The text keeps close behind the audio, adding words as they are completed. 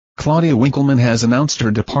Claudia Winkleman has announced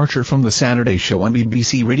her departure from the Saturday show on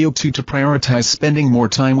BBC Radio 2 to prioritise spending more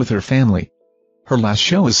time with her family. Her last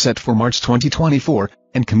show is set for March 2024,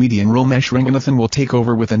 and comedian Romesh Ranganathan will take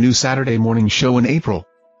over with a new Saturday morning show in April.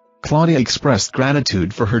 Claudia expressed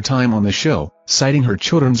gratitude for her time on the show, citing her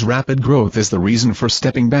children's rapid growth as the reason for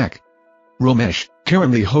stepping back. Romesh,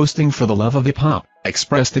 currently hosting For the Love of Hip Hop,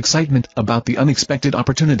 expressed excitement about the unexpected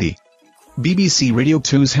opportunity. BBC Radio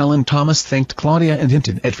 2's Helen Thomas thanked Claudia and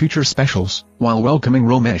hinted at future specials, while welcoming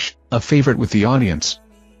Romesh, a favourite with the audience.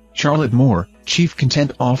 Charlotte Moore, Chief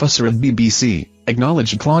Content Officer at BBC,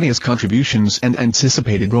 acknowledged Claudia's contributions and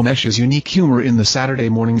anticipated Romesh's unique humour in the Saturday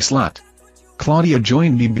morning slot. Claudia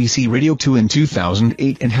joined BBC Radio 2 in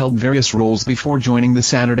 2008 and held various roles before joining the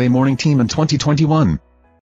Saturday morning team in 2021.